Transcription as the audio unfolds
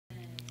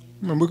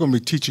And we're going to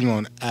be teaching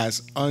on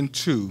as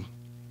unto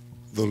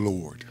the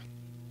Lord.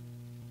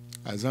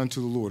 As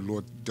unto the Lord.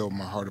 Lord dealt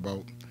my heart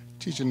about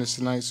teaching this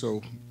tonight,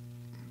 so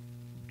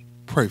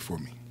pray for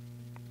me.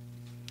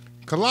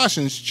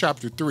 Colossians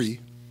chapter 3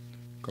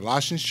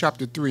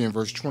 and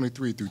verse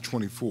 23 through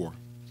 24.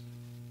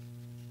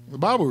 The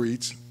Bible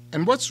reads,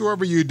 "And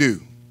whatsoever you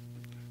do,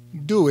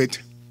 do it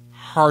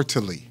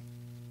heartily,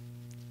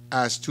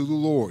 as to the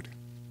Lord,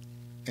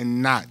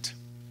 and not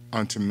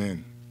unto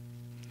men,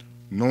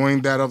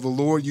 knowing that of the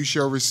Lord you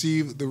shall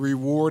receive the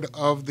reward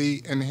of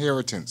the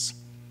inheritance,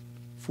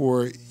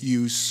 for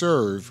you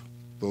serve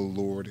the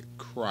Lord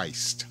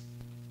Christ."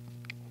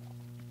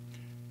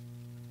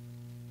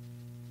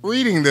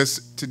 Reading this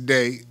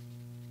today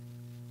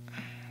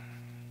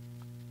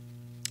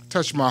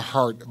touched my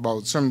heart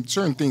about some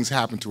certain things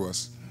happened to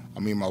us. I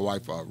mean, my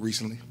wife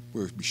recently.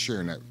 We'll be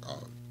sharing that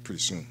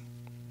pretty soon.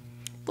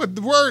 But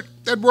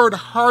that word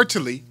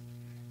heartily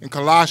in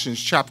Colossians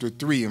chapter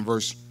 3 and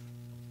verse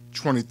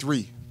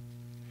 23,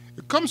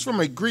 it comes from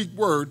a Greek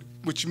word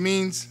which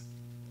means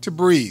to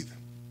breathe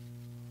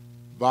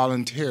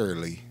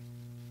voluntarily,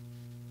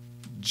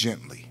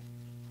 gently.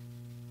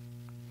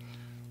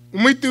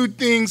 When we do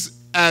things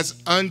as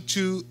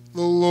unto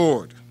the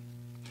Lord,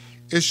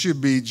 it should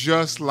be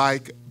just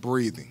like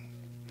breathing.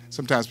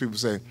 Sometimes people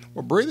say,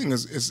 well, breathing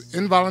is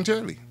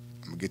involuntarily.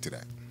 I'm going to get to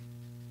that.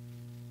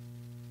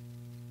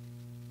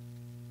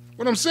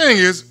 What I'm saying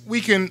is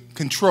we can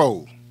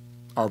control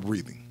our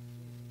breathing.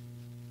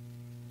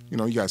 You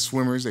know, you got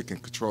swimmers that can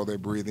control their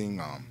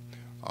breathing.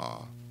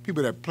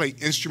 People that play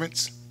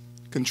instruments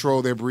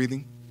control their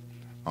breathing.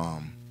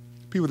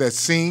 People that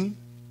sing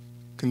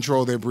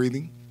control their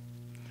breathing.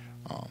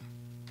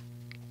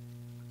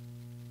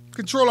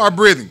 Control our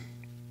breathing.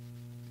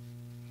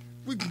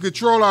 We can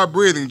control our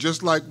breathing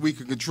just like we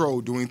can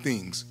control doing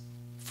things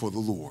for the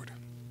Lord.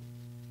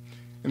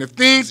 And if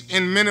things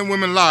in men and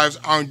women's lives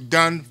aren't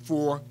done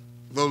for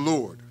the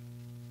Lord,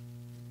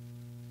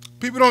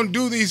 people don't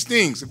do these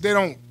things. If they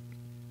don't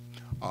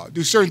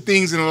do certain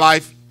things in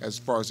life as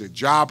far as their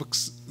job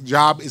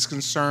is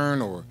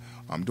concerned, or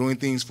doing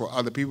things for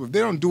other people, if they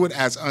don't do it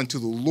as unto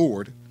the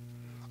Lord,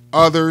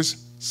 others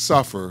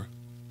suffer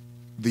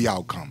the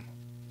outcome.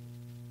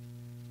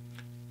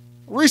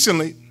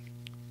 Recently,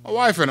 my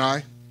wife and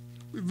I,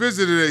 we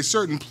visited a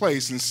certain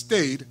place and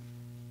stayed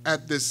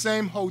at the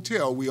same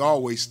hotel we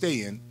always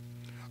stay in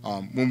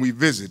when we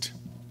visit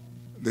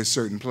this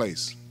certain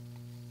place.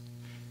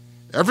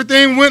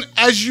 Everything went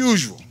as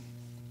usual.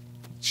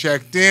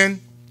 Checked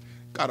in,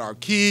 got our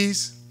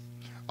keys,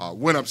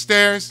 went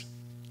upstairs,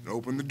 and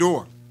opened the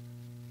door.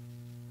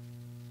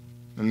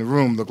 And the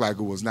room looked like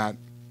it was not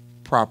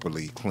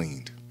properly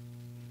cleaned.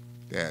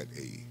 They had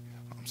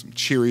some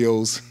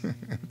Cheerios,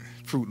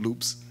 Fruit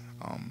Loops,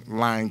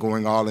 line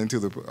going all into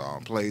the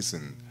place,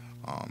 and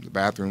the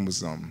bathroom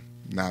was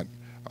not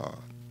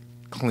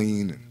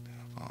clean, and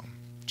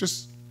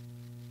just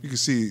you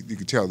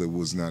could tell that it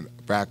was not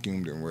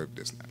vacuumed and where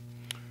this and that.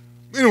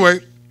 Anyway,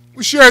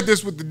 we shared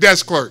this with the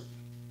desk clerk.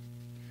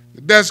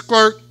 The desk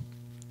clerk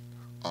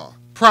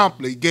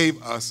promptly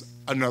gave us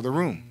another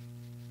room.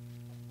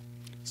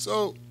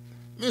 So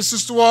me and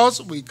Sister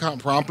Walls, we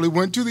promptly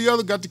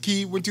got the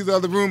key, went to the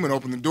other room and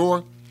opened the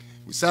door.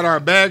 We sat our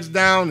bags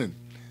down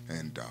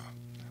and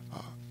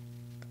I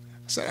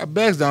sat our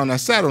bags down and I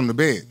sat on the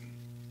bed.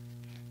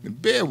 The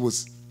bed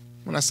was,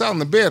 when I sat on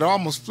the bed, I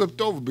almost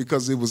flipped over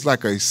because it was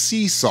like a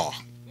seesaw.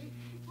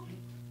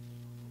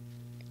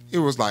 It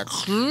was like,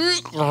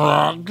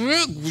 I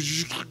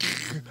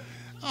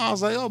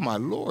was like, oh my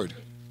Lord.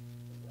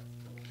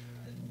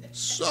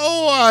 So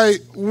I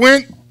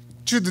went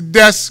to the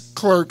desk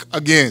clerk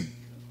again.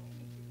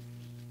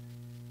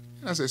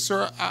 And I said,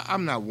 sir,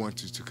 I'm not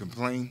wanting to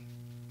complain.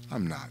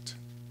 I'm not.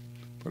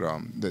 But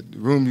the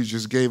room you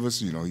just gave us,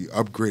 you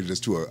upgraded us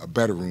to a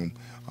better room.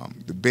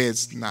 The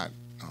bed's not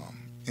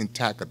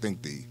intact. I think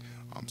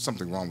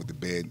something wrong with the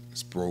bed.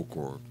 It's broke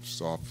or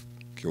soft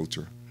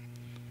kilter.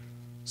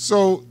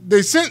 So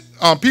they sent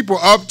people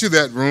up to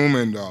that room,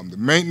 and the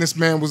maintenance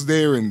man was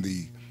there, and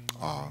the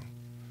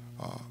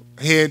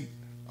head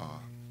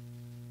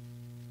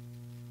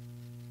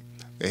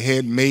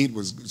maid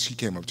she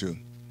came up too.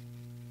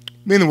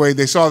 Anyway,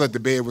 they saw that the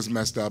bed was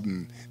messed up,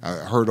 and I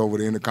heard over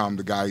the intercom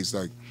the guy, he's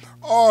like,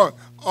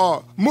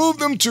 move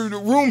them to the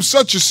room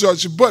such and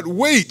such, but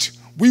wait,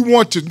 we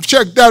want to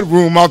check that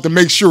room out to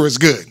make sure it's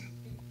good.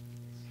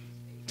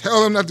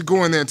 Tell them not to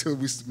go in there until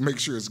we make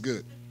sure it's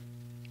good.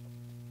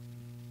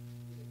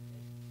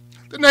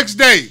 The next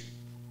day,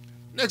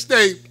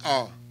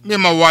 me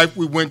and my wife,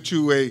 we went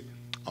to a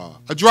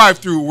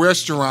drive-through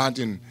restaurant,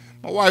 and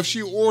my wife,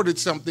 she ordered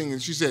something,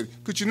 and she said,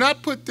 could you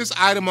not put this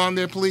item on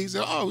there, please?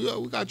 And, oh, yeah,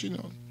 we got you.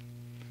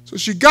 So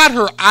she got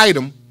her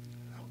item,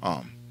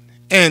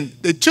 and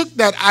they took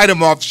that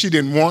item off she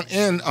didn't want,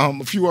 and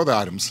a few other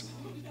items.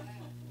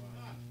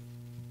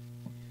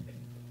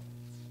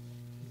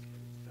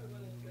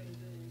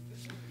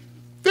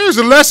 There's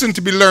a lesson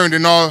to be learned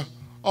in all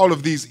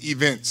of these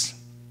events.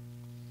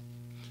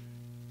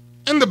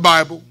 In the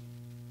Bible,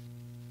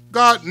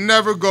 God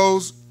never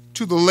goes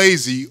to the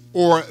lazy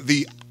or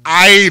the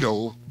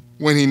idle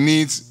when he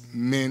needs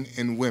men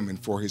and women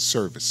for his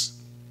service.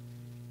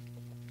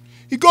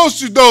 He goes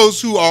to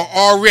those who are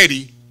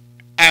already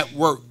at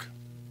work.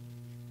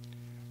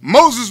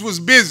 Moses was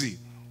busy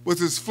with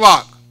his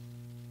flock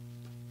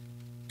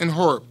in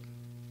Horeb.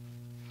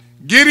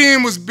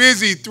 Gideon was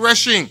busy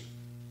threshing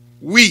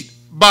wheat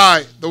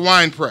by the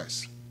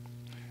winepress.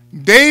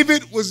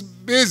 David was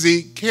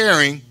busy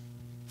caring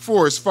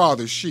for his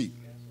father's sheep.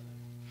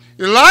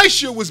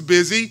 Elisha was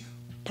busy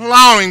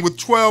plowing with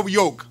 12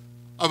 yoke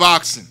of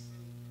oxen.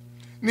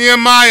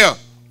 Nehemiah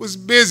was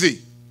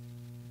busy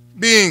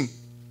being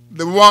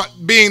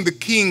the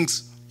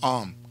king's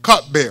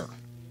cupbearer.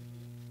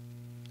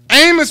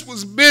 Amos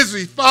was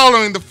busy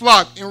following the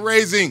flock and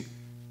raising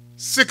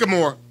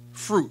sycamore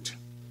fruit.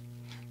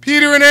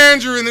 Peter and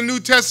Andrew in the New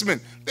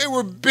Testament, they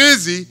were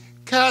busy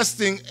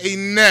casting a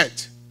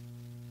net,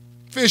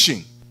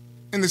 fishing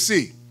in the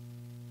sea.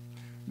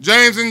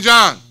 James and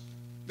John,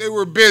 they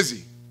were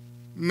busy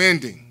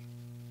mending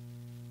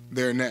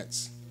their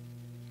nets.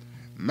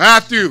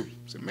 Matthew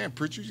said, man,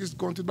 preacher, you're just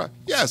going to the Bible.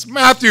 Yes,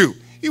 Matthew,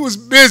 he was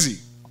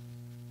busy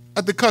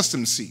at the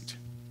customs seat.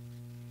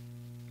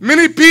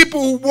 Many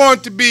people who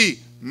want to be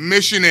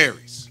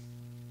missionaries,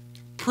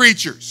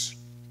 preachers,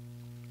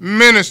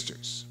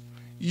 ministers,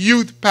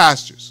 youth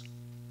pastors,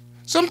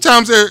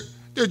 sometimes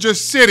they're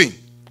just sitting,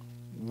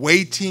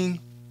 waiting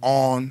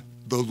on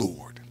the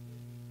Lord,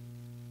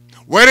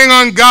 waiting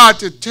on God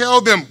to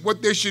tell them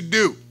what they should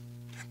do.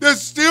 They'll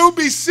still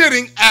be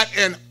sitting at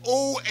an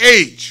old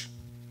age.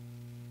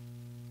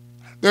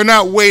 They're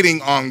not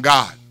waiting on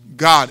God.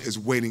 God is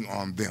waiting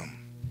on them.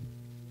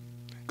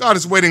 God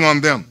is waiting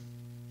on them.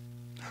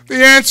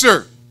 The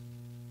answer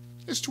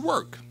is to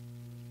work.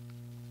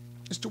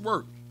 It's to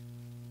work.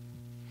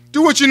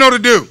 Do what you know to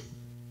do.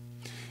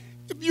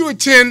 If you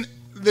attend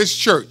this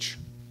church,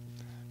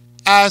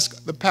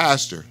 ask the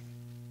pastor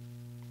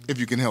if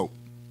you can help.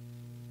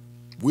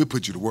 We'll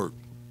put you to work.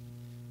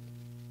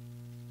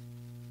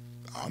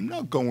 I'm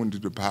not going to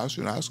the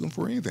pastor and asking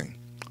for anything.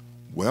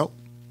 Well,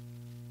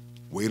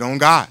 wait on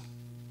God.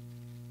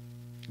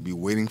 You'll be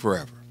waiting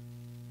forever.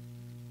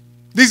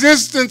 These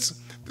instances,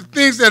 the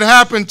things that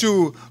happened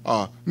to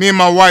me and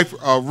my wife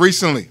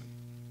recently,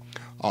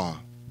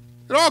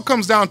 it all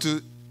comes down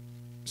to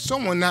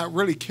someone not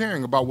really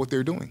caring about what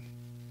they're doing.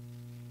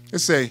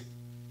 It's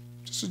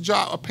just a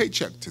job, a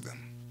paycheck to them.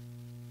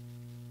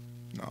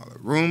 The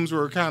rooms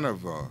were kind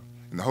of,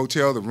 in the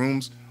hotel, the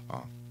rooms,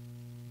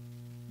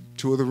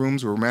 two of the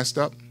rooms were messed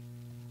up.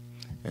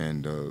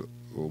 And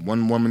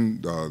one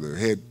woman, the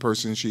head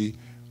person, she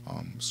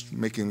was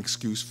making an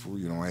excuse for,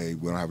 hey,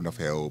 we don't have enough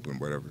help and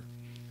whatever.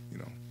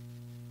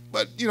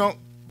 But, I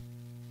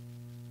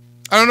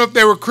don't know if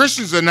they were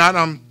Christians or not.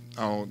 I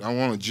don't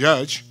want to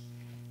judge.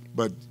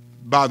 But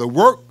by the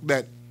work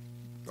that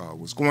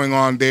was going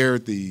on there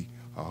at the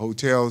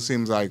hotel, it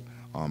seems like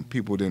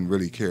people didn't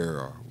really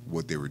care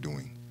what they were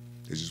doing.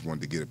 They just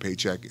wanted to get a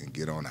paycheck and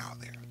get on out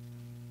there.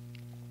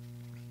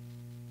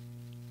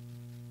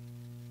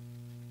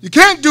 You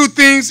can't do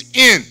things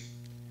in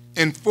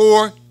and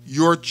for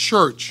your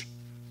church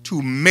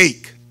to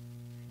make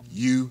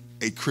you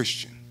a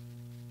Christian.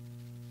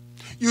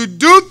 You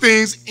do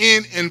things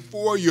in and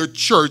for your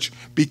church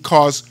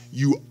because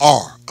you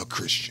are a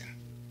Christian.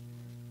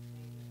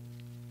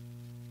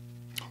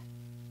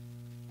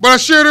 What I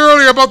shared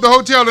earlier about the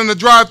hotel and the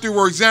drive-thru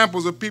were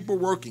examples of people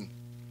working,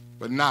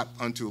 but not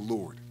unto the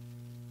Lord.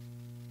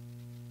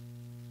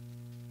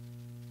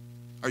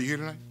 Are you here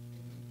tonight?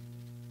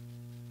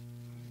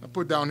 I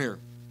put down here,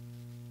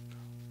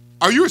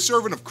 are you a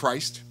servant of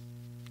Christ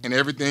in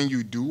everything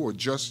you do, or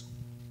just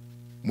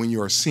when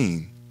you are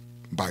seen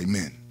by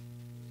men?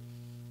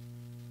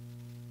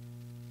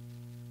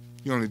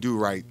 You only do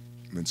right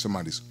when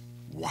somebody's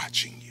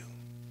watching you.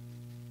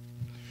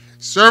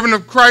 Servant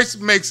of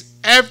Christ makes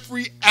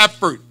every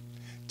effort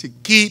to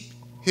keep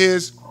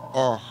his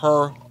or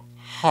her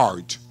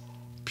heart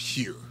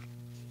pure.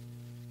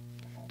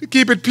 To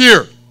keep it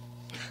pure.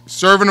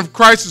 Servant of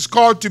Christ is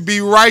called to be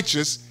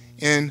righteous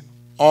in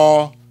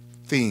all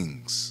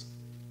things.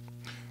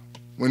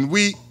 When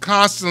we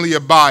constantly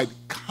abide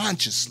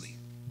consciously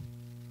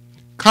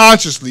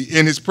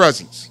in his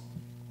presence,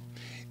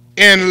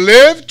 and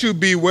live to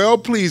be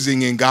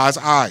well-pleasing in God's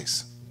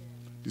eyes,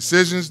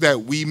 decisions that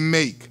we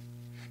make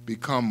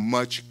become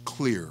much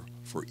clearer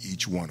for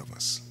each one of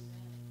us.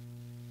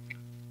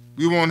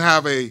 We won't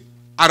have a,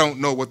 I don't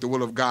know what the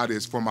will of God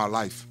is for my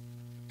life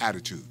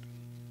attitude.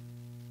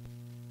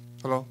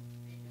 Hello?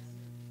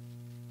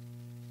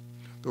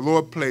 The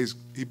Lord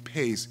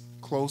pays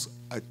close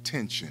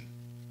attention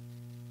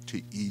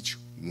to each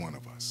one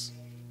of us.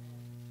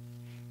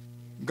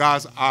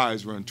 God's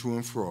eyes run to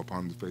and fro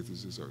upon the face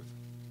of this earth.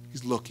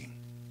 He's looking.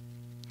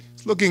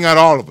 He's looking at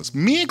all of us,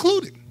 me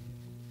included.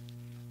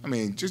 I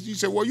mean, just you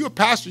say, well, you're a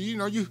pastor, he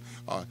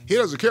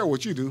doesn't care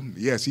what you do.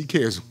 Yes, he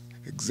cares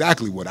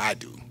exactly what I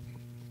do.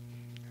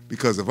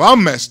 Because if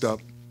I'm messed up,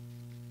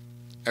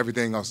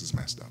 everything else is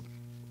messed up.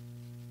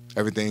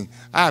 Everything,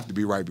 I have to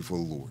be right before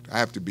the Lord. I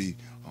have to be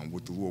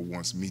what the Lord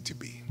wants me to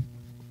be.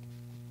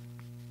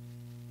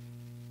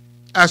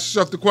 Ask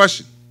yourself the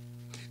question,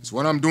 is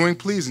what I'm doing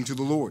pleasing to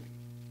the Lord?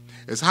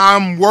 Is how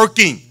I'm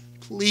working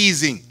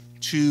pleasing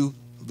to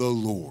the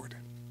Lord?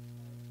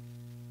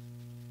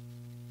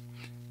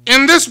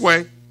 In this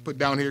way, put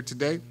down here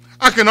today,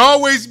 I can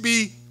always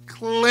be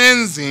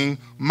cleansing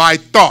my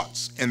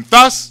thoughts and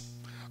thus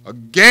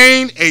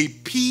gain a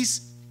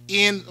peace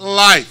in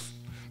life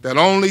that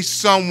only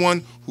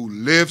someone who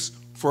lives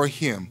for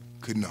him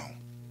could know.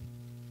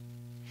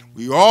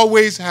 We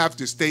always have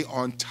to stay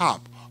on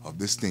top of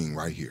this thing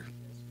right here.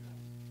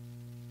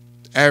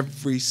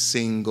 Every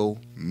single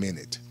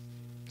minute,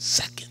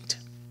 second,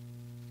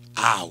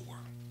 hour,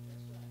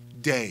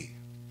 day,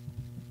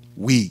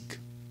 week,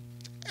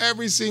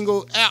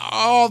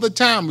 all the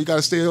time, we got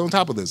to stay on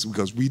top of this,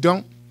 because we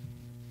don't,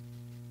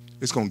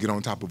 it's going to get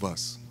on top of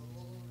us.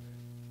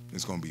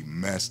 It's going to be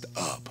messed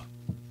up.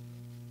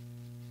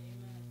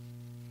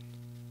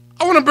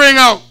 I want to bring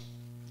out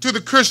to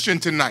the Christian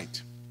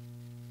tonight,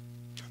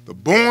 the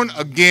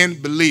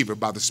born-again believer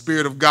by the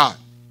Spirit of God.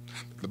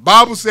 The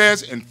Bible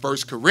says in 1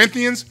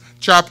 Corinthians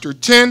chapter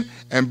 10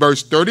 and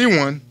verse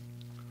 31,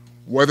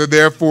 whether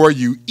therefore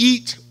you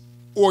eat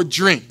or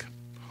drink,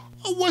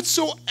 or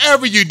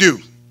whatsoever you do,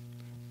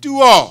 do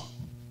all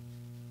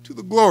to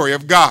the glory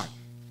of God.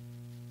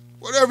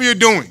 Whatever you're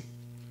doing,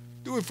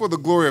 do it for the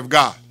glory of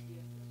God.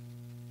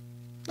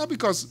 Not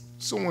because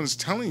someone's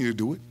telling you to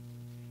do it,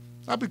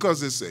 not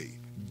because it's a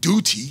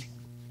duty.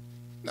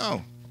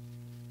 No,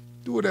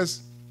 do it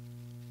as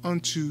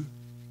unto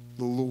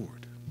the Lord.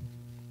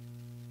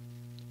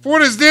 For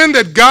it is then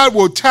that God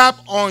will tap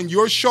on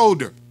your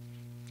shoulder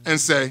and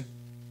say,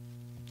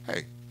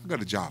 hey, I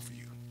got a job for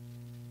you.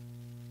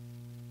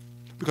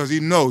 Because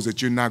he knows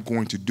that you're not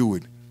going to do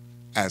it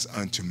as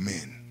unto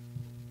men.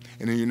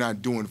 And then you're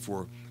not doing it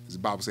for, as the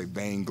Bible says,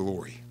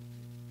 vainglory.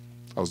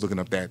 I was looking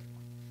up that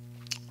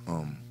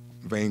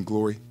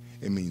vainglory.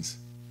 It means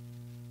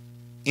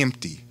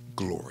empty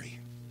glory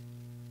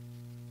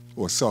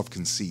or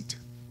self-conceit.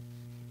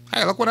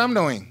 Hey, look what I'm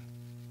doing.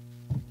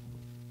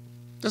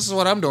 This is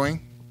what I'm doing.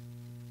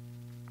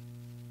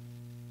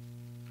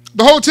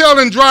 The hotel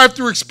and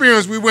drive-through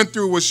experience we went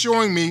through was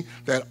showing me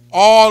that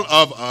all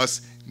of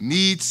us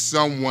need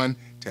someone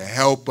to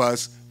help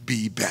us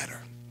be better.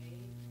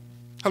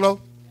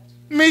 Hello?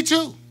 Me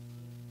too.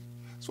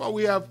 That's why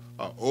we have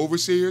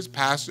overseers,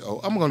 pastors. Oh,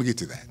 I'm going to get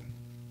to that.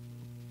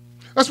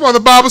 That's why the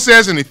Bible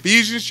says in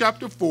Ephesians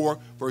chapter 4,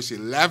 verse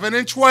 11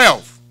 and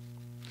 12,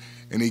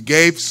 and he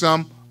gave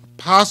some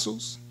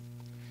apostles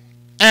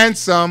and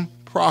some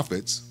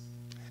prophets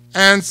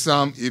and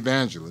some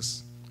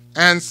evangelists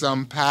and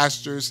some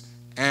pastors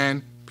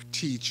and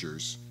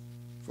teachers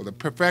for the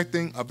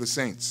perfecting of the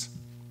saints,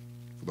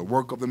 for the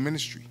work of the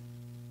ministry,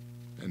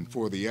 and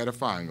for the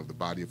edifying of the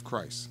body of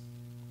Christ.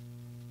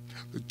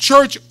 The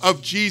Church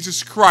of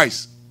Jesus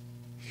Christ,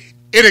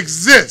 it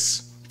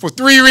exists for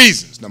three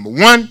reasons. Number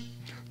one,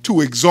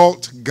 to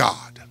exalt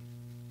God.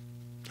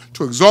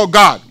 To exalt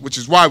God, which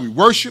is why we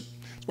worship,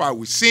 it's why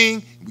we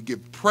sing, we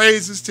give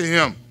praises to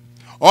him.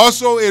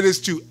 Also, it is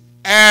to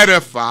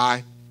edify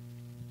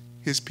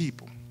his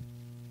people.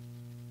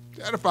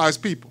 To edify his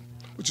people,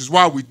 which is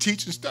why we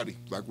teach and study,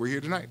 like we're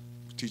here tonight.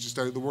 We teach and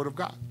study the Word of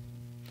God.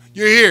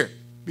 You're here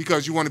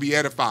because you want to be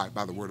edified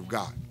by the Word of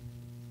God.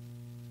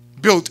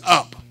 Built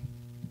up.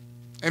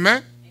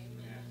 Amen? Amen.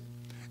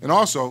 And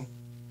also,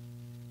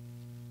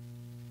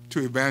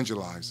 to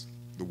evangelize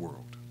the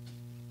world.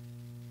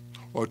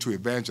 Or to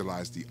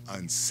evangelize the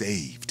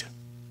unsaved.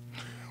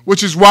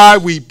 Which is why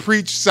we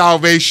preach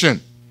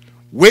salvation,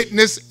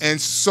 witness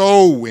and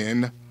soul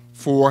win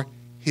for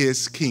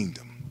his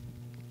kingdom.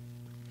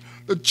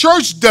 The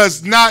church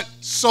does not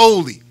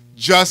solely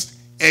just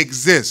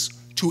exist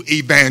to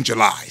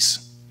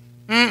evangelize.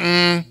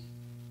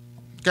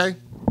 Okay?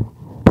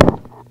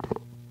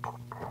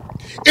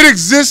 It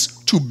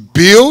exists to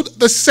build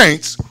the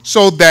saints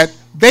so that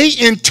they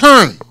in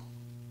turn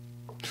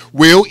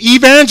will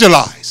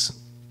evangelize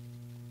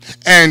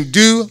and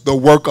do the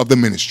work of the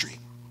ministry.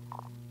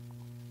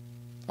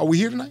 Are we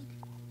here tonight?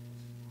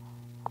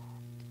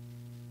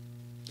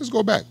 Let's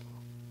go back.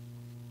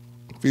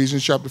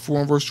 Ephesians chapter 4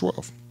 and verse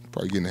 12.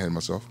 Probably getting ahead of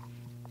myself.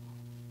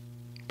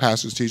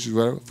 Pastors, teachers,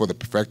 whatever, for the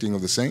perfecting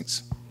of the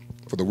saints,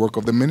 for the work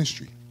of the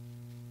ministry,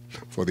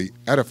 for the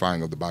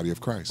edifying of the body of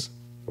Christ,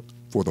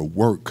 for the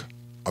work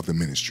of the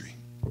ministry.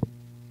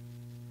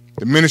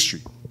 The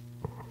ministry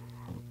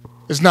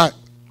is not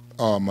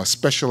a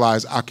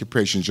specialized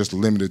occupation just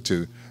limited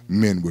to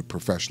men with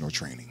professional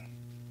training.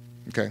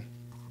 Okay?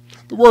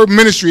 The word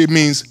ministry, it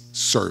means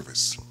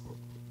service.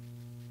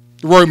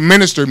 The word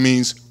minister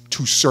means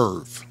to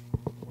serve.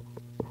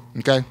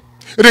 Okay?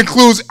 It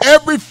includes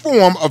every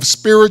form of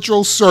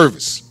spiritual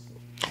service.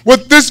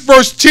 What this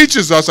verse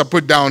teaches us, I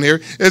put down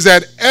here, is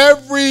that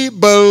every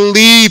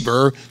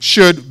believer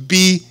should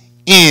be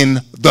in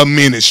the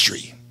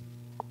ministry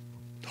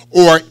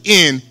or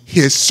in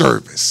his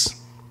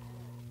service.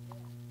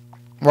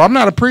 Well, I'm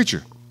not a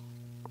preacher.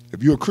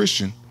 If you're a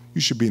Christian,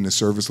 you should be in the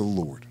service of the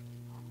Lord.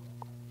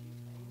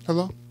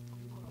 Hello?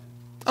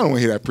 I don't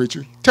want to hear that,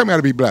 preacher. Tell me how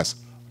to be blessed.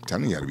 I'm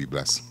telling you how to be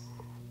blessed.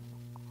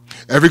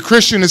 Every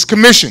Christian is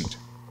commissioned.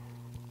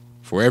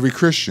 For every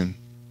Christian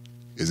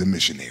is a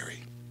missionary.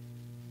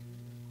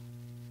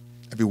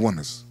 Every one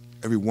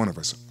of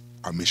us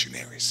are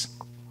missionaries.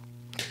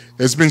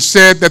 It's been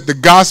said that the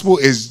gospel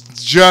is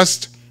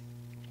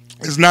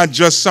not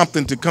just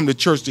something to come to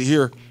church to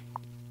hear.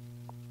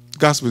 The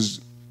gospel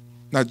is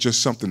not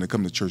just something to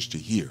come to church to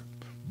hear,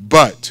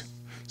 but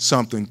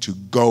something to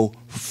go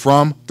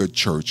from the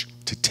church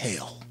to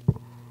tell.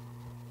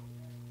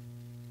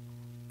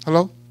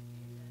 Hello?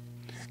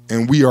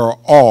 And we are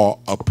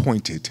all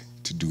appointed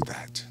to do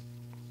that.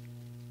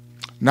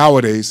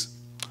 Nowadays,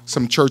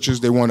 some churches,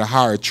 they want to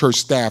hire church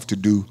staff to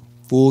do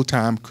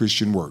full-time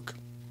Christian work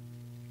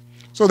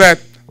so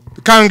that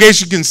the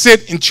congregation can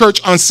sit in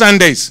church on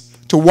Sundays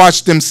to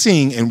watch them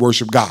sing and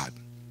worship God.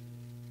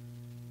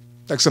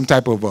 Like some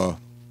type of a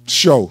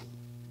show.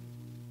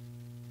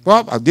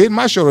 Well, I did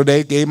my show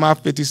today, gave my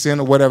 50 cents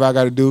or whatever I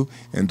got to do,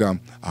 and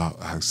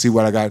I'll see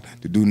what I got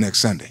to do next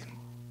Sunday.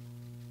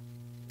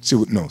 See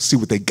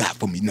what they got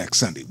for me next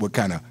Sunday. What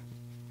kind of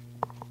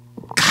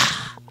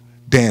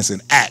dance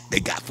and act they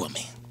got for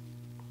me.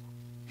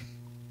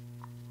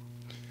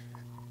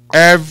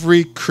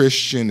 Every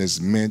Christian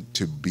is meant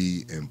to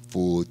be in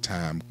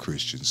full-time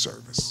Christian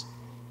service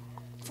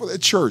for the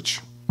church.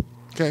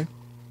 Okay?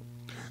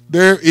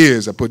 There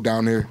is, I put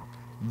down there,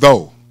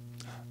 though,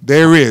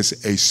 there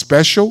is a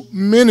special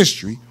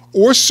ministry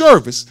or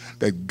service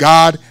that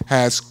God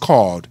has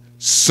called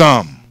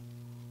some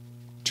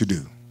to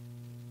do.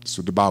 That's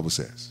what the Bible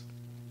says.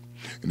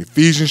 In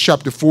Ephesians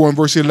chapter 4 and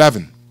verse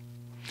 11,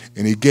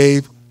 and he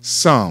gave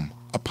some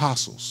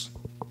apostles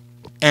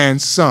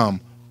and some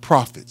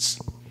prophets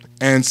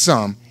and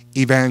some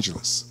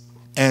evangelists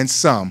and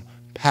some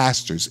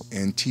pastors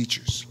and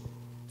teachers.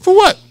 For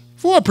what?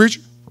 For what, preacher?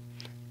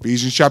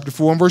 Ephesians chapter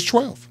 4 and verse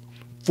 12.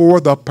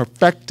 For the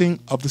perfecting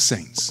of the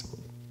saints.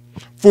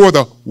 For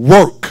the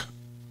work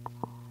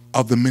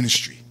of the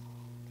ministry.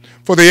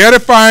 For the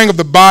edifying of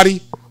the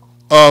body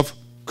of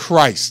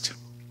Christ.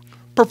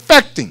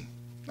 Perfecting.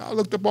 Now, I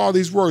looked up all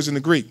these words in the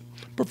Greek.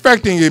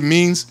 Perfecting, it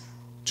means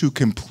to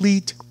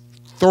complete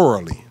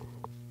thoroughly.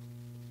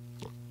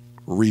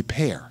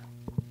 Repair.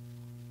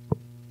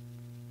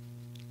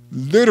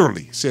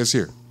 Literally, it says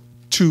here,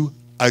 to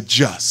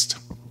adjust.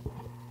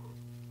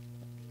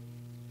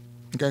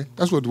 Okay?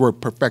 That's what the word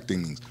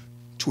perfecting means.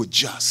 To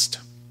adjust.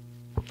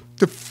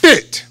 To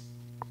fit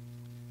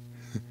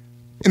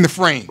in the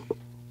frame.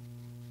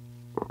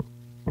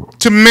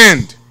 To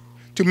mend.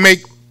 To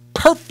make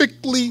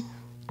perfectly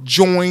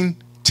joined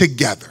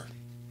together.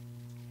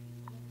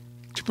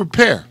 To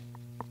prepare.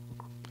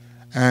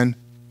 And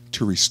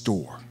to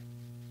restore.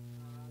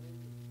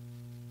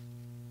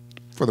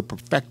 For the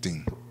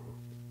perfecting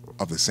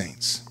of the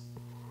saints.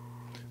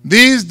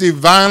 These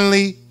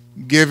divinely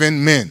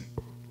given men,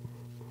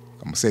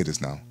 I'm going to say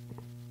this now,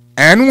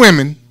 and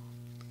women,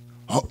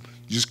 oh,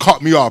 you just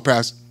caught me off,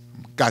 Pastor.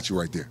 Got you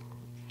right there.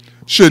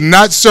 Should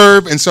not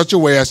serve in such a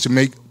way as to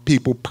make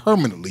people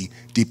permanently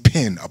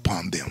depend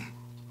upon them.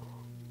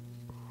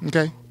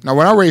 Okay? Now,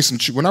 when I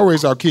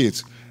raised our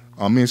kids,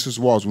 me and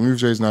Sister Walls, when we were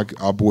raising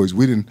our boys,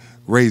 we didn't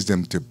raise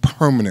them to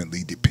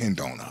permanently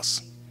depend on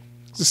us.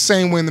 It's the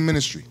same way in the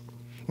ministry.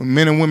 When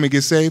men and women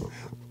get saved,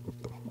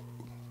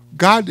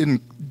 God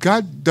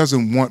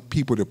doesn't want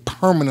people to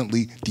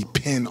permanently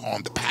depend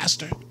on the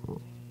pastor.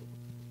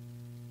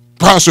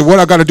 Pastor, what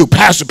I got to do?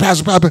 Pastor.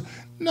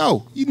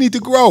 No, you need to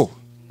grow.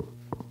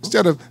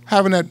 Instead of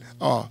having that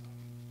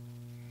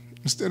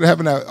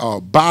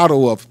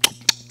bottle of,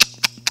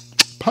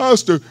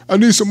 Pastor, I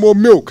need some more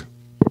milk.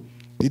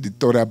 You need to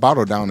throw that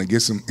bottle down and get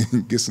some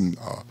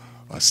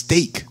a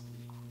steak.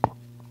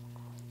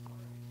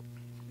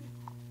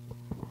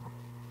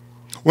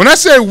 When I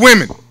say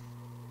women,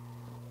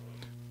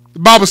 the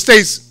Bible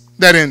states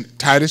that in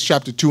Titus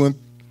chapter 2 and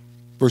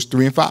verse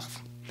 3 and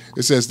 5.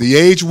 It says, the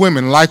aged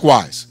women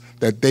likewise,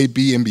 that they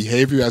be in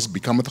behavior as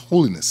becometh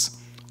holiness,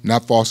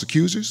 not false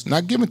accusers,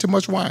 not given to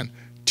much wine,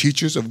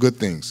 teachers of good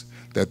things,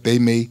 that they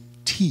may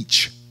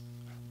teach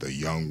the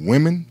young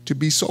women to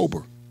be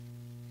sober.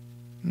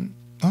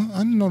 I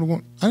didn't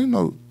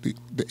know the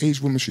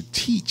aged women should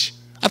teach.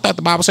 I thought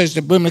the Bible says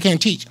that women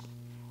can't teach.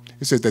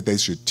 It says that they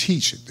should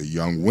teach the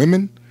young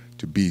women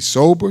to be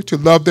sober, to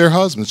love their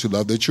husbands, to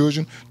love their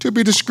children, to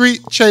be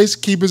discreet,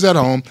 chaste, keepers at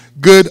home,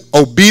 good,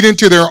 obedient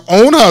to their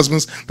own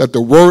husbands, that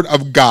the word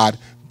of God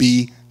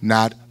be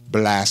not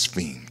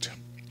blasphemed.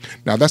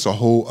 Now, that's a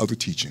whole other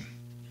teaching.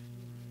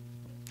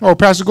 Oh,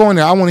 Pastor, go in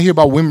there. I want to hear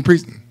about women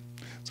preaching.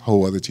 It's a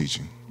whole other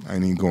teaching. I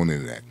ain't even going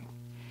into that.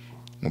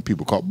 When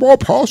people call, boy,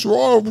 Pastor,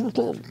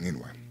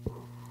 anyway.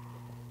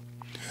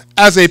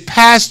 As a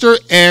pastor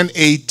and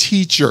a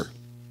teacher,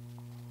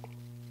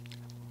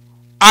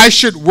 I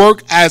should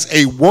work as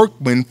a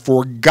workman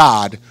for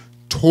God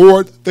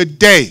toward the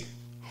day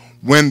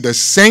when the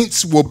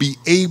saints will be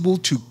able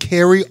to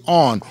carry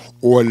on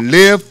or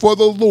live for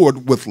the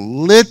Lord with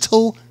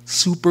little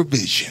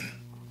supervision.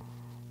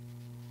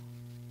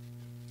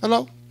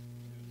 Hello?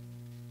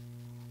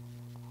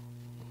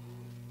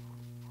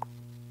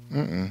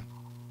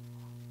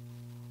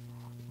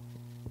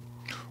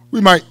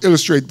 We might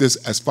illustrate this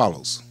as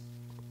follows.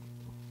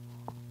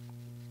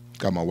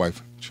 Got my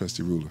wife,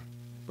 trusty ruler.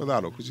 Brother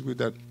Otto, could you read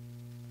that?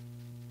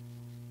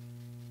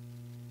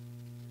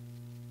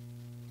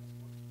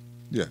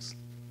 Yes.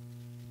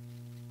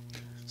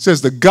 It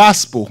says the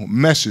gospel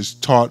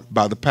message taught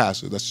by the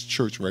pastor. That's the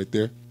church right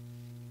there.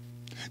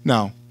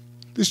 Now,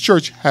 this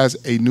church has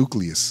a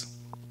nucleus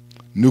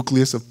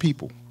of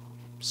people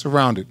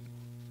surrounded.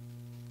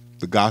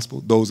 The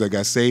gospel, those that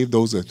got saved,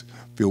 those that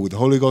filled with the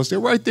Holy Ghost, they're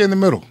right there in the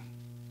middle.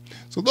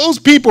 So those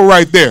people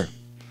right there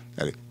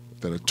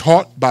that are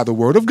taught by the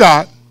word of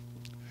God,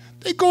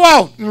 they go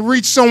out and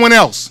reach someone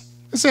else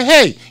and say,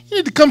 hey, you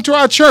need to come to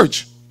our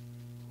church.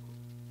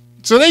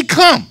 So they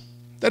come.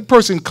 That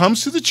person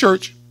comes to the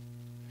church,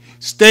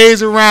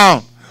 stays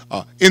around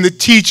in the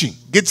teaching,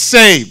 gets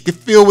saved, get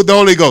filled with the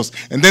Holy Ghost,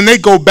 and then they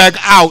go back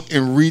out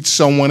and reach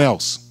someone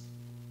else.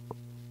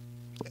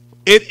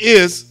 It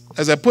is,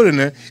 as I put in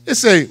there,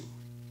 it's a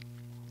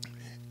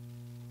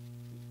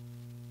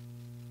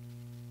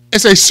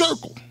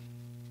circle.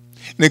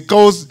 And it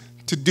goes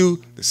to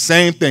do the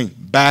same thing,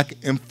 back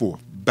and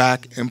forth,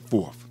 back and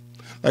forth.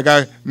 Like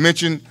I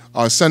mentioned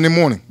Sunday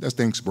morning. That's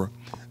thanks, bro.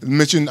 I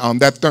mentioned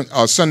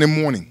Sunday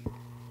morning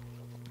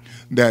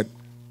that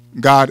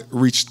God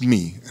reached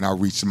me and I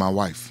reached my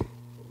wife.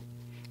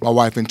 My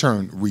wife in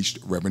turn reached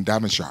Reverend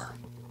Davishire.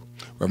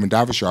 Reverend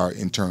Davishire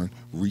in turn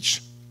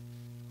reached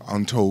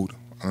untold,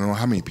 I don't know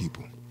how many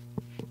people.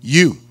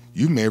 You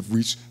may have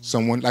reached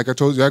someone, like I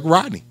told you, like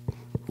Rodney.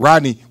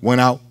 Rodney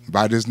went out,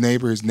 invited his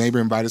neighbor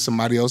invited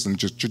somebody else, and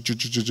just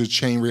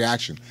chain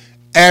reaction.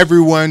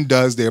 Everyone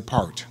does their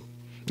part.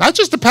 Not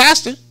just the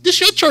pastor.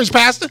 This your church,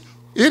 pastor.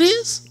 It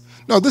is.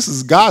 No, this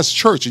is God's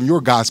church and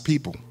you're God's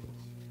people.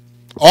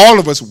 All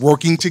of us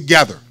working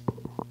together.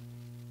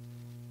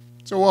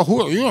 So, well,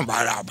 who are you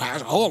invited out,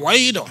 pastor? Oh, what are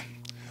you doing?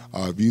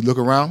 If you look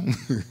around,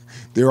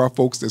 there are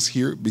folks that's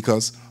here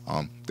because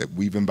that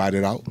we've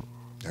invited out.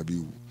 Have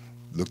you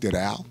looked at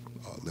Al?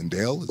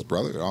 Lindell, his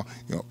brother,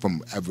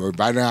 from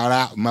inviting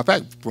out. Matter of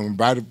fact, from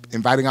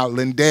inviting out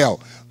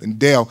Lindell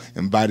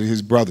invited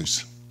his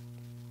brothers,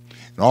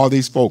 and all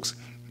these folks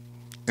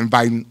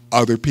inviting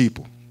other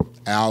people.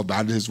 Al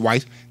invited his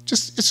wife.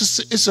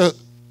 It's a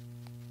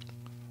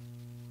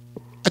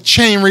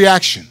chain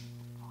reaction,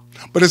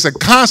 but it's a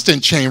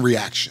constant chain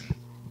reaction.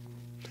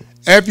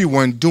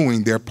 Everyone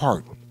doing their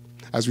part,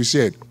 as we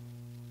said.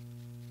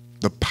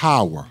 The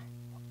power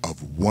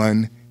of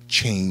one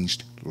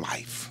changed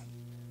life.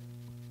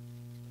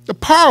 The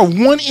power of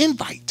one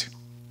invite.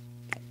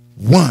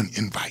 One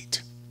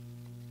invite.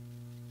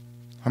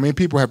 How many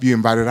people have you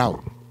invited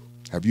out?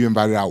 Have you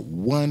invited out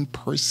one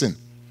person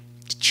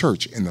to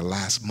church in the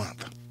last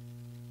month?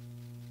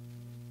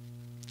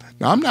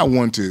 Now, I'm not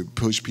one to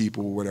push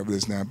people or whatever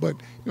this now, but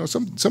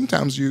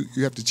sometimes you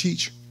have to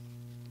teach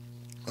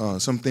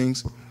some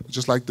things,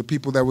 just like the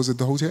people that was at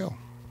the hotel.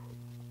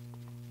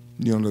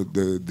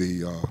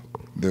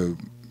 The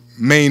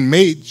main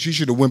maid, she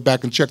should have went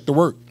back and checked the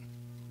work.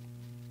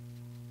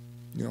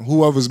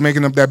 Whoever's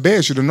making up that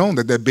bed should have known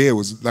that bed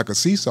was like a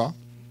seesaw.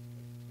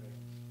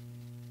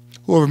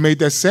 Whoever made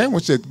that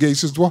sandwich that gave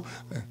Sister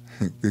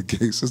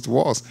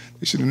Walls,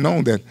 they should have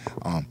known that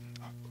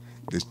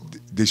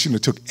they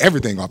shouldn't have took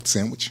everything off the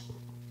sandwich.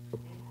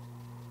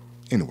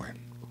 Anyway.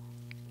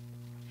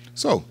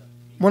 So,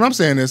 what I'm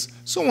saying is,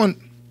 someone,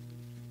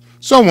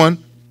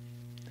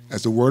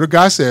 as the Word of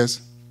God says,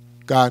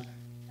 God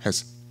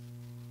has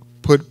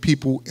put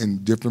people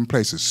in different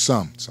places.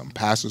 Some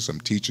pastors, some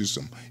teachers,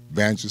 some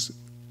evangelists,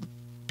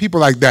 people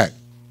like that,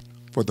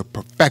 for the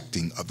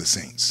perfecting of the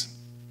saints.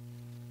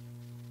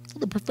 For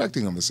the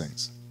perfecting of the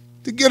saints.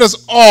 To get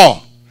us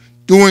all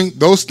doing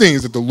those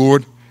things that the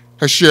Lord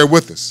has shared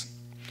with us.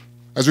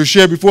 As we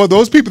shared before,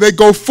 those people, they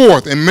go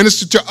forth and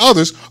minister to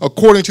others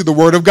according to the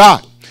word of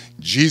God.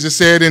 Jesus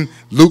said in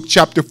Luke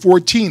chapter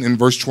 14 and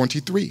verse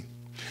 23,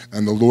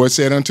 and the Lord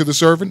said unto the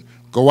servant,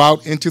 go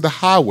out into the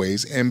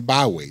highways and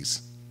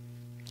byways.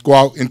 Go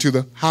out into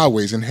the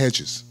highways and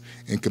hedges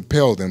and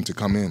compel them to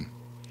come in,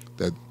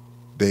 that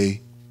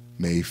they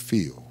may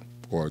fill,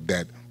 or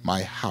that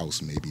my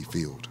house may be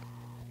filled.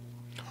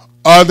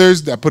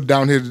 Others that put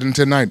down here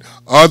tonight,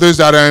 others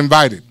that are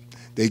invited,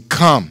 they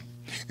come,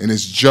 and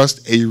it's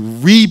just a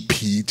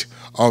repeat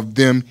of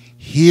them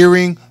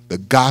hearing the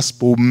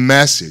gospel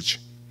message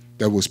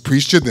that was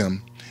preached to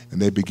them,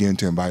 and they begin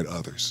to invite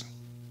others.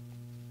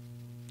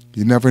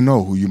 You never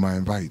know who you might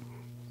invite.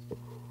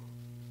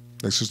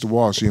 Like Sister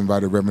Wall, she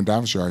invited Reverend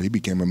Davishire. He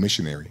became a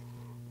missionary.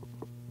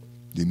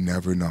 You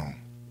never know.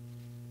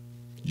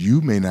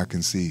 You may not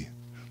can see,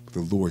 but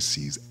the Lord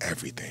sees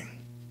everything.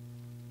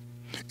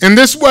 In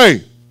this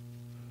way,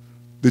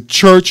 the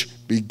church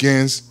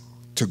begins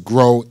to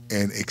grow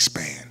and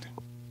expand.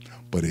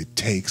 But it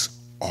takes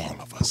all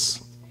of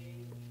us.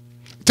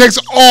 It takes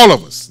all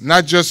of us,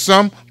 not just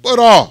some, but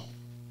all.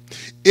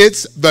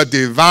 It's the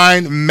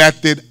divine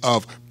method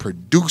of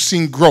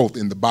producing growth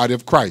in the body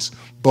of Christ,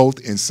 both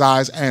in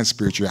size and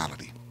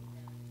spirituality.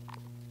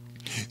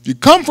 If you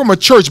come from a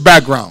church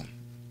background,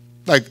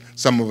 like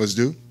Some of us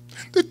do.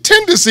 The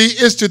tendency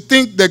is to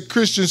think that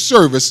Christian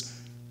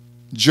service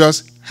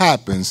just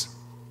happens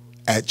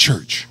at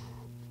church.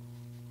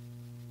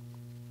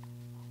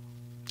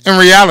 In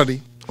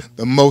reality,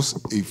 the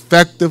most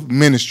effective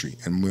ministry,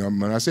 and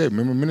when I say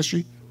remember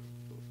ministry,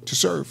 to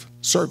serve,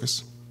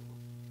 service.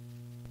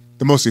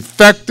 The most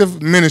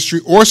effective ministry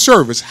or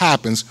service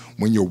happens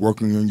when you're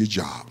working on your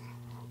job,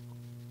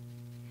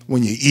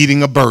 when you're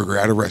eating a burger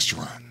at a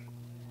restaurant,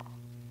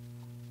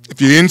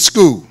 if you're in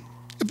school,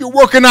 if you're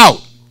working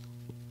out.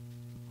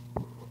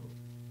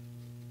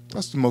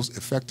 That's the most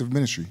effective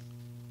ministry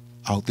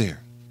out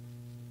there.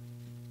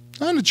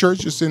 Not in the church,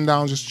 just sitting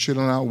down, just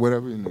chilling out,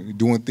 whatever,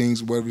 doing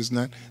things, whatever it's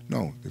not.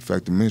 No, the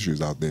effective ministry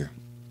is out there.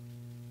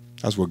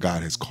 That's what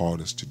God has called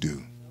us to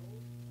do.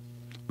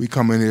 We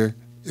come in here.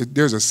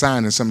 There's a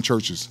sign in some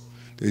churches.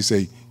 They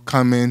say,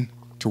 come in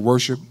to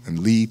worship and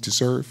leave to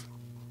serve.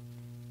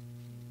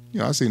 You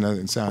know, I've seen that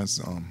in signs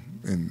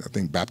in, I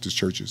think, Baptist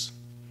churches.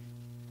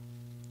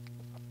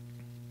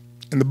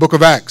 In the book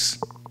of Acts,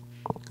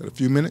 got a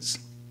few minutes,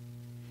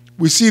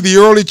 we see the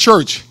early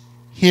church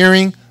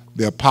hearing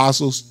the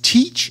apostles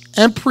teach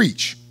and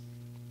preach.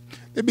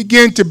 They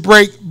begin to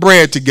break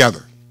bread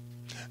together,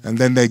 and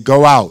then they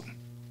go out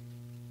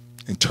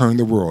and turn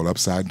the world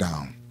upside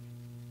down,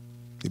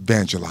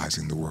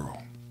 evangelizing the world.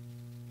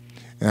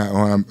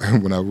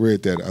 And when I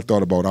read that, I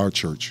thought about our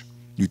church,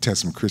 New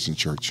Testament Christian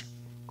Church.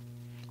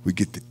 We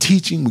get the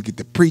teaching, we get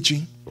the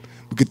preaching,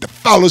 we get the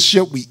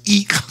fellowship, we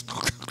eat,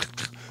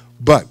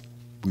 but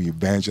we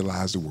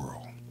evangelize the world.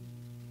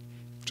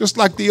 Just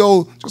like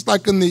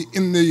in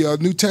the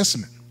New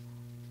Testament.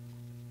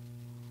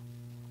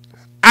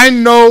 I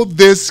know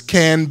this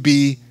can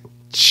be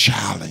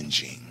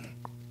challenging.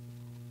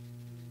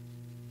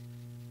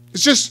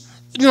 It's just,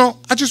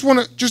 I just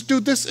want to just do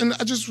this, and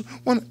I just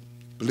want to,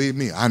 believe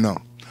me, I know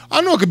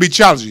it can be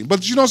challenging,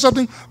 but you know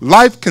something?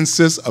 Life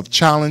consists of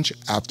challenge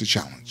after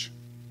challenge.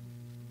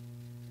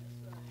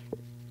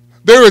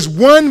 There is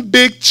one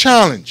big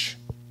challenge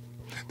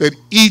that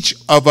each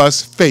of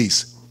us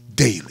face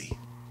daily.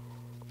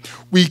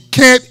 We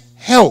can't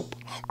help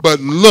but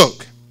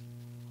look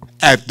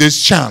at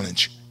this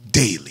challenge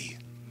daily.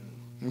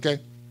 Okay?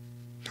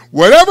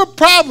 Whatever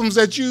problems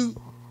that you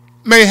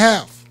may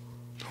have,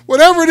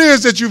 whatever it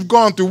is that you've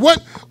gone through,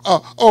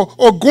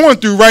 or going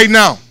through right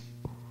now,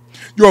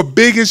 your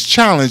biggest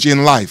challenge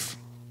in life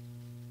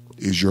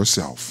is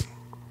yourself.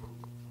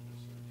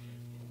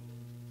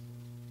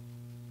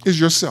 Is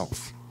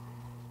yourself.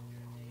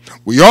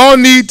 We all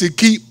need to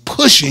keep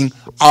pushing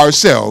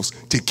ourselves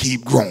to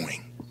keep growing.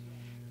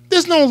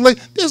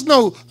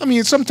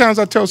 Sometimes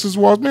I tell Sister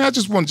Walls, man, I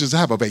just want to just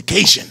have a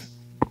vacation.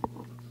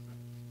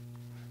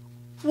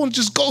 I want to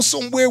just go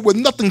somewhere with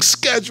nothing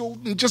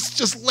scheduled and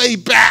just lay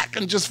back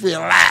and just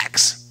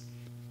relax.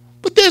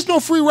 But there's no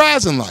free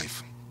rides in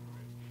life.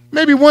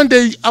 Maybe one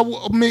day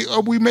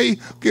we may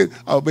get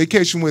a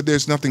vacation where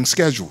there's nothing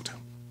scheduled.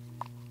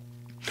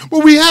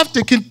 But we have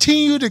to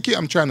continue to keep,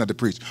 I'm trying not to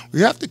preach,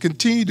 we have to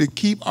continue to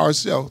keep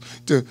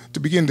ourselves, to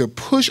begin to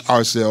push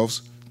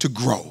ourselves to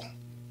grow.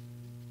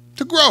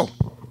 To grow.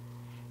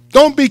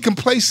 Don't be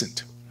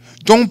complacent.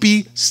 Don't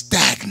be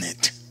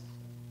stagnant.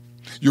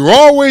 You're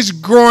always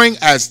growing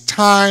as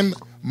time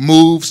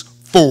moves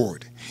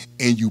forward,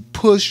 and you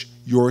push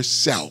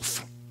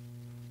yourself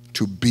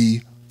to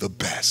be the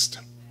best.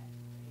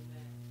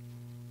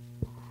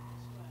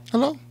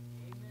 Hello?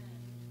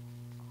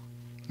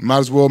 Might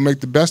as well make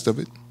the best of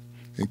it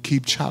and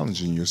keep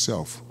challenging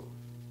yourself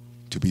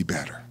to be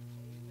better.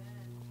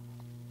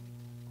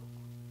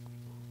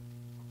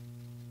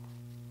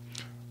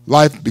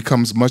 Life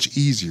becomes much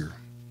easier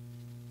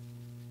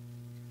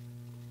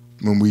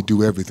when we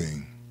do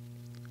everything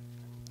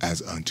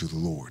as unto the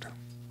Lord.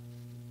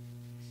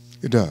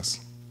 It does.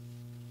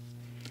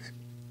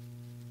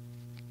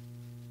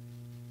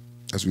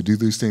 As we do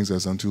these things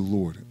as unto the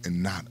Lord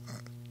and not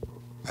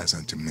as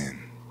unto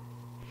men.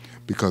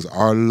 Because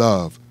our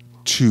love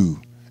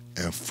to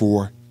and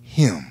for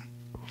Him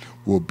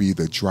will be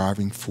the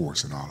driving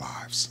force in our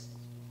lives.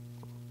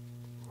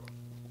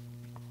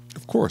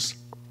 Of course,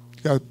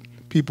 you got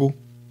people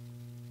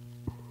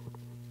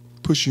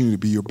pushing you to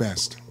be your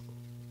best.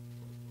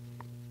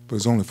 But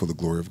it's only for the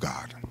glory of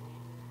God.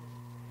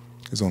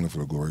 It's only for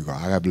the glory of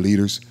God. I have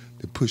leaders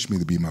that push me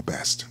to be my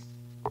best.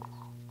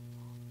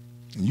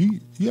 And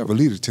you have a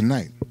leader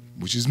tonight,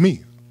 which is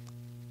me.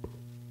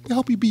 They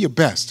help you be your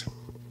best.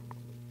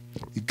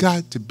 You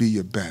got to be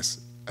your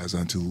best as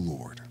unto the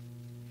Lord.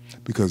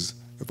 Because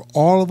if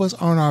all of us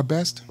aren't our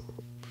best,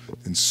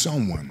 then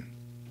someone,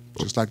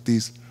 just like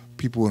these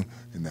people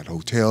in that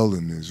hotel,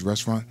 in this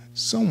restaurant,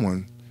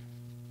 someone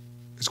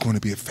is going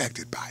to be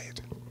affected by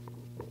it.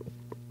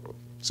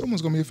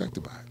 Someone's going to be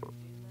affected by it.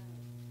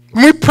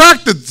 When we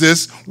practice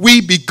this,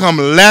 we become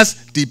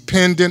less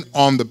dependent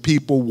on the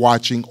people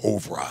watching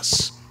over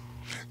us.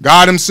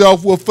 God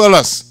Himself will fill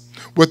us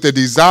with the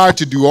desire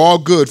to do all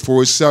good for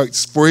His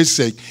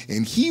sake,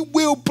 and He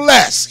will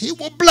bless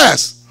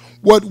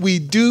what we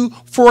do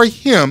for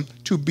Him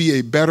to be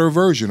a better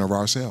version of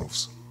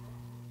ourselves.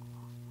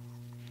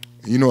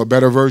 You know, a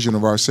better version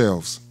of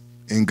ourselves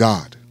in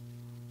God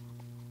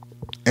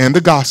and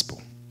the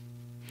gospel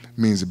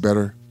means a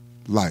better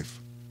life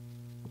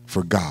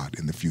for God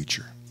in the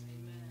future.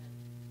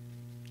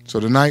 So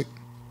tonight,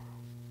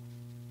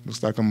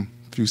 looks like I'm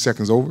a few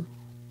seconds over.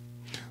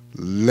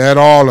 Let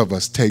all of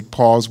us take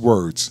Paul's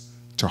words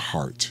to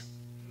heart.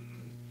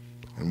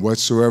 And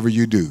whatsoever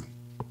you do,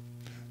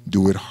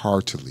 do it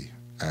heartily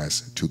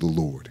as to the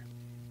Lord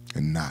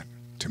and not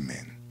to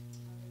men.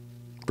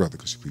 Brother,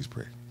 could you please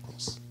pray?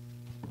 Close.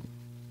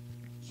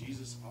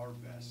 Jesus, our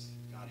best.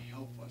 God,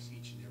 help us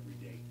each and every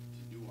day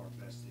to do our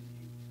best in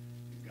you.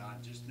 And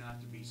God, just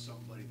not to be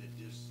somebody that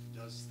just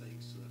does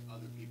things so that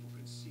other people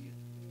can see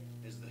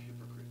it, as the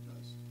hypocrite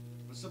does,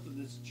 but something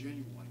that's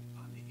genuine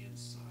on the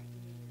inside.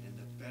 And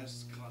the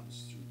best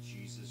comes through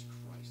Jesus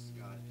Christ.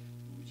 God,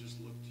 we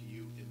just look to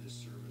you in this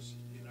service,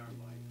 in our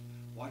life.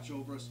 Watch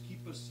over us,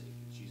 keep us safe.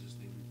 In Jesus'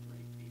 name we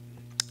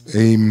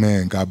pray. Amen.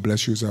 Amen. God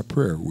bless you is our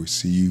prayer. We'll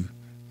see you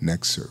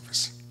next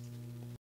service.